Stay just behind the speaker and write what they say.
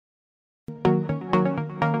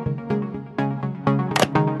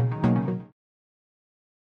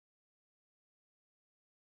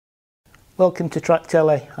Welcome to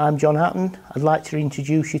Tractel. I'm John Hatton. I'd like to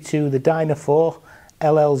introduce you to the Dynafor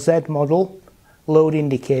Llz model load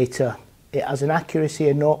indicator. It has an accuracy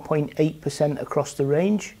of 0.8% across the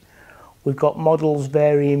range. We've got models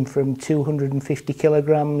varying from 250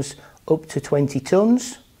 kilograms up to 20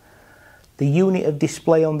 tons. The unit of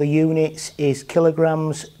display on the units is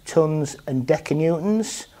kilograms, tons and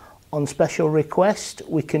decanewtons. On special request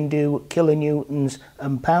we can do kilonewtons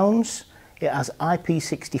and pounds. It has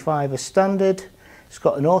IP65 as standard. It's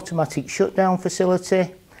got an automatic shutdown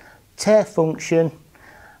facility, tare function,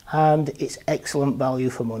 and it's excellent value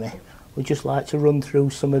for money. We'd just like to run through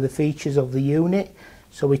some of the features of the unit.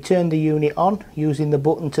 So we turn the unit on using the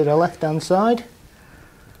button to the left hand side.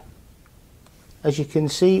 As you can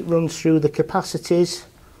see, it runs through the capacities,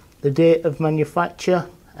 the date of manufacture,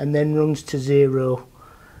 and then runs to 0.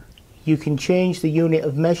 You can change the unit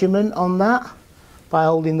of measurement on that by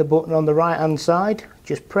holding the button on the right hand side.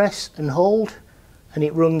 Just press and hold and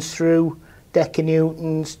it runs through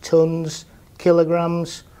decanewtons, tons,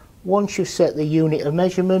 kilograms. Once you've set the unit of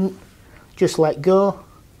measurement, just let go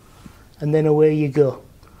and then away you go.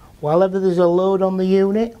 Whenever there's a load on the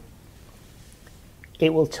unit,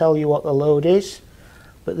 it will tell you what the load is,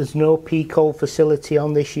 but there's no peak hold facility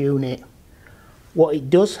on this unit. What it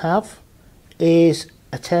does have is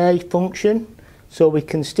a tare function, so we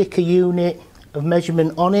can stick a unit of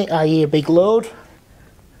measurement on it, i.e. a big load.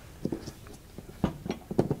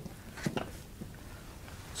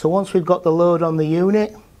 So once we've got the load on the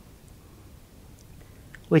unit,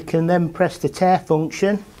 we can then press the tare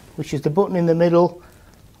function, which is the button in the middle,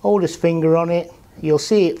 hold his finger on it, you'll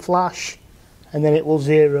see it flash, and then it will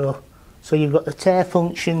 0. So you've got the tare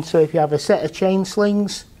function, so if you have a set of chain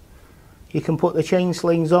slings, you can put the chain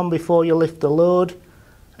slings on before you lift the load,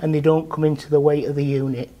 and they don't come into the weight of the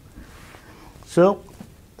unit. So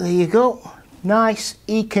there you go, nice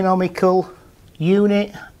economical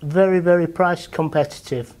unit, very price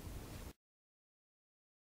competitive.